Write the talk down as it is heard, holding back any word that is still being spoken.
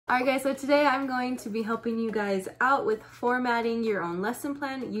Alright guys, so today I'm going to be helping you guys out with formatting your own lesson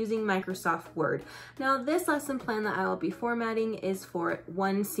plan using Microsoft Word. Now this lesson plan that I will be formatting is for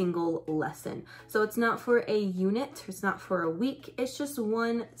one single lesson. So it's not for a unit, it's not for a week, it's just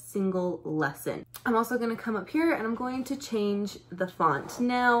one single lesson. I'm also going to come up here and I'm going to change the font.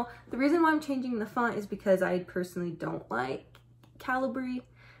 Now the reason why I'm changing the font is because I personally don't like Calibri.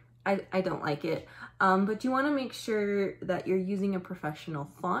 I don't like it, but you want to make sure that you're using a professional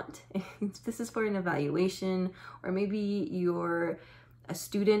font. If this is for an evaluation, or maybe you're a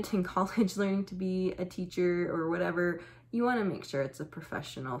student in college learning to be a teacher or whatever, you want to make sure it's a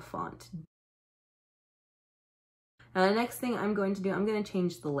professional font. Now the next thing I'm going to do, I'm going to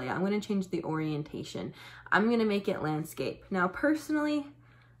change the layout. I'm going to change the orientation. I'm going to make it landscape. Now personally,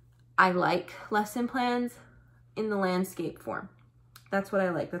 I like lesson plans in the landscape form. That's what I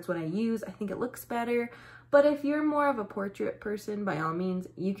like, that's what I use. I think it looks better. But if you're more of a portrait person, by all means,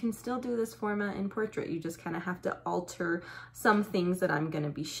 you can still do this format in portrait. You just kind of have to alter some things that I'm going to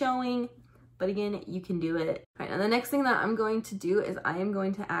be showing. But again, you can do it. All right, now the next thing that I'm going to do is I am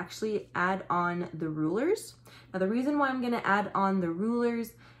going to actually add on the rulers. Now the reason why I'm going to add on the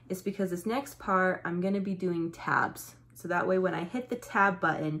rulers is because this next part, I'm going to be doing tabs. So that way when I hit the tab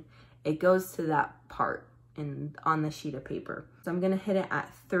button, it goes to that part on the sheet of paper. So I'm going to hit it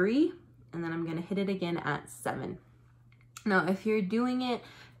at 3 and then I'm going to hit it again at 7. Now if you're doing it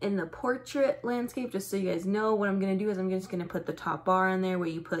in the portrait landscape, just so you guys know, what I'm going to do is I'm just going to put the top bar in there where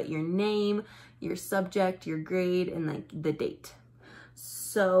you put your name, your subject, your grade, and like the date.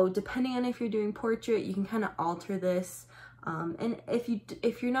 So depending on if you're doing portrait, you can kind of alter this. And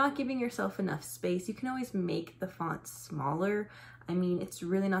if you're not giving yourself enough space, you can always make the font smaller. I mean, it's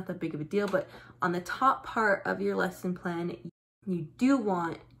really not that big of a deal, but on the top part of your lesson plan, you do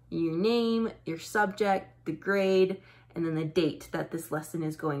want your name, your subject, the grade, and then the date that this lesson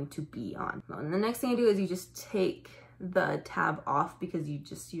is going to be on. And the next thing you do is you just take the tab off because you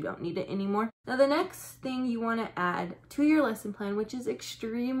don't need it anymore. Now the next thing you want to add to your lesson plan, which is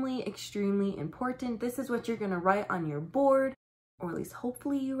extremely important, this is what you're going to write on your board, or at least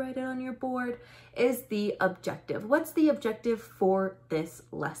hopefully you write it on your board, is the objective. What's the objective for this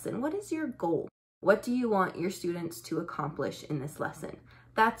lesson? What is your goal? What do you want your students to accomplish in this lesson?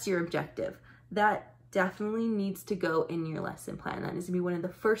 That's your objective. That definitely needs to go in your lesson plan. That needs to be one of the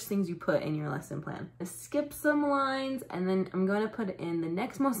first things you put in your lesson plan. Skip some lines and then I'm going to put in the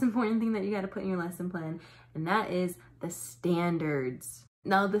next most important thing that you got to put in your lesson plan, and that is the standards.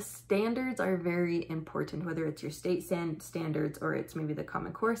 Now the standards are very important, whether it's your state standards or it's maybe the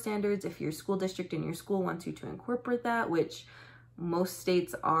Common Core standards. If your school district and your school wants you to incorporate that, which most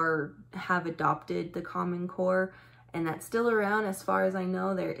states have adopted the Common Core, and that's still around. As far as I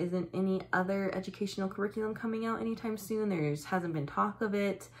know, there isn't any other educational curriculum coming out anytime soon. There just hasn't been talk of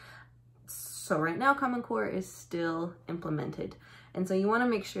it. So right now Common Core is still implemented. And so you want to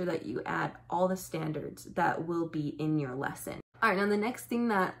make sure that you add all the standards that will be in your lesson. All right, now the next thing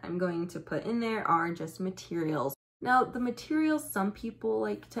that I'm going to put in there are just materials. Now the materials, some people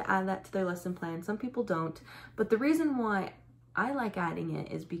like to add that to their lesson plan, some people don't. But the reason why I like adding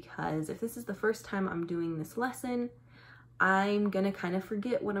it is because if this is the first time I'm doing this lesson, I'm gonna kind of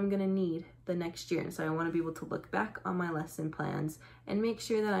forget what I'm gonna need the next year. And so I want to be able to look back on my lesson plans and make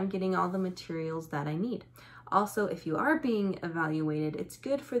sure that I'm getting all the materials that I need. Also, if you are being evaluated, it's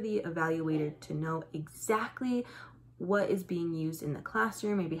good for the evaluator to know exactly what is being used in the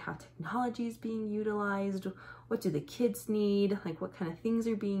classroom, maybe how technology is being utilized, what do the kids need, like what kind of things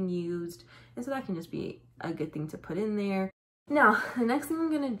are being used. And so that can just be a good thing to put in there. Now, the next thing I'm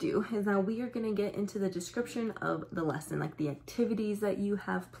going to do is now we are going to get into the description of the lesson, like the activities that you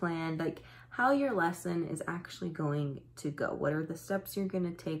have planned, like how your lesson is actually going to go. What are the steps you're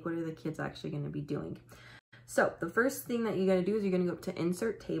going to take? What are the kids actually going to be doing? So the first thing that you're going to do is you're going to go up to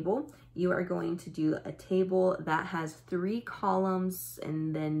Insert Table. You are going to do a table that has 3 columns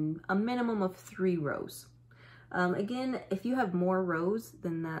and then a minimum of 3 rows. Again, if you have more rows,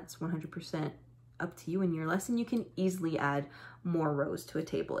 then that's 100% up to you in your lesson. You can easily add more rows to a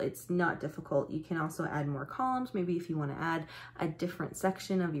table. It's not difficult. You can also add more columns. Maybe if you want to add a different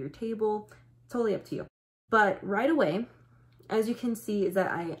section of your table, totally up to you. But right away, as you can see, is that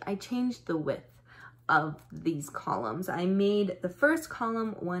I changed the width of these columns. I made the first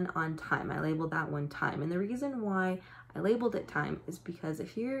column one on time. I labeled that one time. And the reason why I labeled it time is because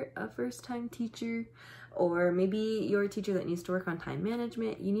if you're a first-time teacher, or maybe you're a teacher that needs to work on time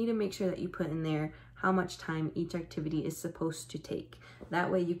management, you need to make sure that you put in there how much time each activity is supposed to take.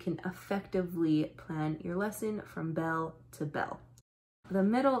 That way you can effectively plan your lesson from bell to bell. The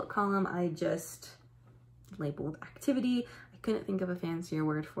middle column, I just labeled activity. I Couldn't think of a fancier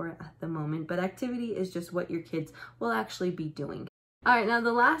word for it at the moment, but activity is just what your kids will actually be doing. All right, now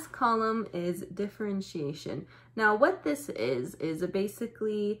the last column is differentiation. Now what this is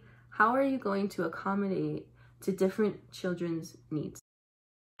basically how are you going to accommodate to different children's needs?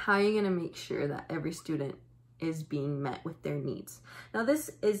 How are you going to make sure that every student is being met with their needs? Now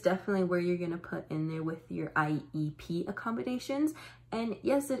this is definitely where you're going to put in there with your IEP accommodations. And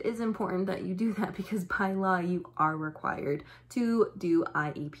yes, it is important that you do that because by law you are required to do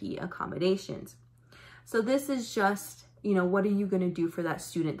IEP accommodations. So this is just, you know, what are you going to do for that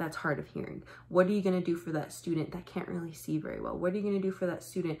student that's hard of hearing? What are you going to do for that student that can't really see very well? What are you going to do for that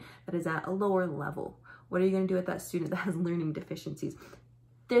student that is at a lower level? What are you going to do with that student that has learning deficiencies?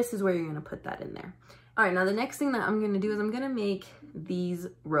 This is where you're going to put that in there. All right, now the next thing that I'm going to do is I'm going to make these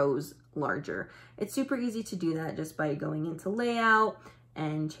rows larger. It's super easy to do that just by going into layout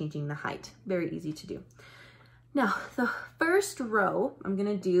and changing the height. Very easy to do. Now, the first row I'm going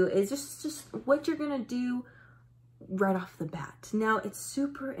to do is just what you're going to do right off the bat. Now, it's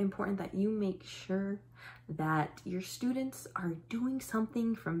super important that you make sure that your students are doing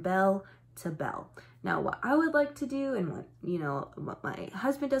something from bell to bell. Now, what I would like to do and what my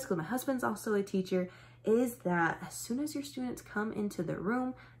husband does, because my husband's also a teacher, is that as soon as your students come into the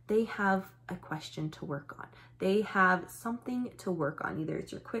room, they have a question to work on. They have something to work on. Either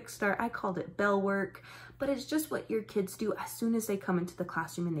it's your quick start, I called it bell work, but it's just what your kids do as soon as they come into the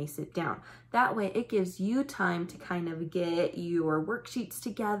classroom and they sit down. That way it gives you time to kind of get your worksheets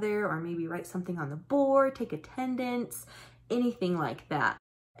together or maybe write something on the board, take attendance, anything like that.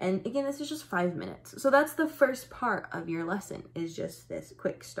 And again, this is just 5 minutes. So that's the first part of your lesson, is just this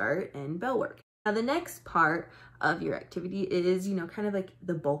quick start and bell work. Now the next part of your activity is, kind of like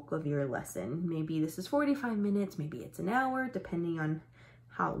the bulk of your lesson. Maybe this is 45 minutes, maybe it's an hour, depending on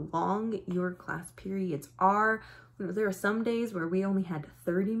how long your class periods are. There are some days where we only had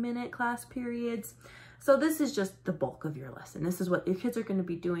 30-minute class periods. So this is just the bulk of your lesson. This is what your kids are going to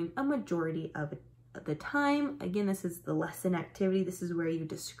be doing a majority of the time. Again, this is the lesson activity. This is where you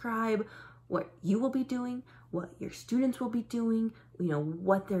describe what you will be doing, what your students will be doing,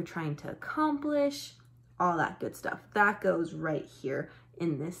 what they're trying to accomplish, all that good stuff. That goes right here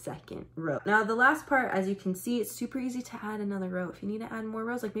in this second row. Now the last part, as you can see, it's super easy to add another row. If you need to add more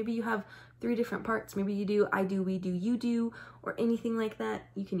rows, like maybe you have 3 different parts, maybe you do, I do, we do, you do, or anything like that,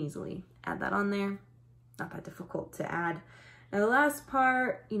 you can easily add that on there. Not that difficult to add. Now the last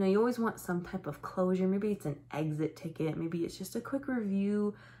part, you always want some type of closure. Maybe it's an exit ticket, maybe it's just a quick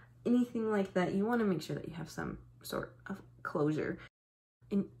review, anything like that. You want to make sure that you have some sort of closure.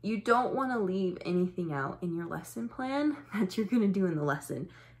 And you don't want to leave anything out in your lesson plan that you're going to do in the lesson.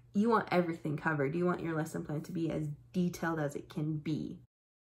 You want everything covered. You want your lesson plan to be as detailed as it can be.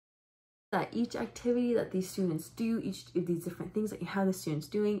 That each activity that these students do, each of these different things that you have the students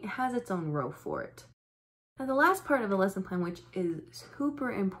doing, it has its own row for it. Now the last part of a lesson plan, which is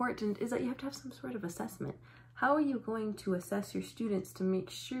super important, is that you have to have some sort of assessment. How are you going to assess your students to make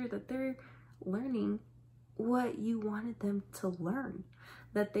sure that they're learning what you wanted them to learn?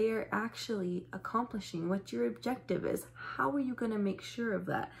 That they are actually accomplishing what your objective is? How are you going to make sure of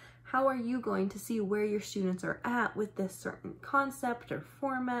that? How are you going to see where your students are at with this certain concept or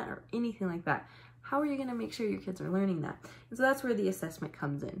format or anything like that? How are you going to make sure your kids are learning that? And so that's where the assessment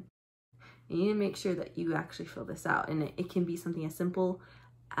comes in. You need to make sure that you actually fill this out, and it can be something as simple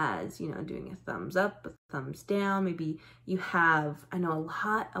as, doing a thumbs up, a thumbs down. Maybe you have, I know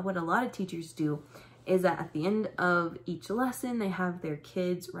what a lot of teachers do is that at the end of each lesson, they have their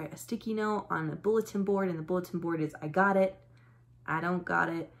kids write a sticky note on a bulletin board, and the bulletin board is, I got it, I don't got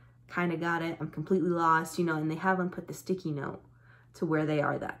it, kind of got it, I'm completely lost, and they have them put the sticky note to where they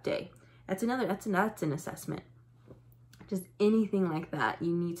are that day. That's an assessment. Just anything like that,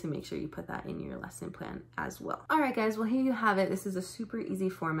 you need to make sure you put that in your lesson plan as well. All right, guys, well, here you have it. This is a super easy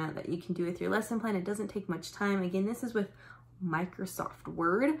format that you can do with your lesson plan. It doesn't take much time. Again, this is with Microsoft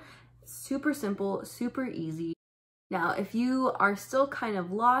Word. Super simple, super easy. Now, if you are still kind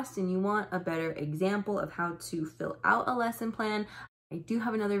of lost and you want a better example of how to fill out a lesson plan, I do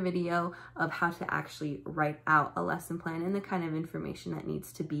have another video of how to actually write out a lesson plan and the kind of information that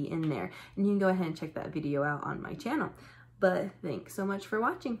needs to be in there. And you can go ahead and check that video out on my channel. But thanks so much for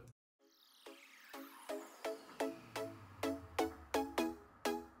watching.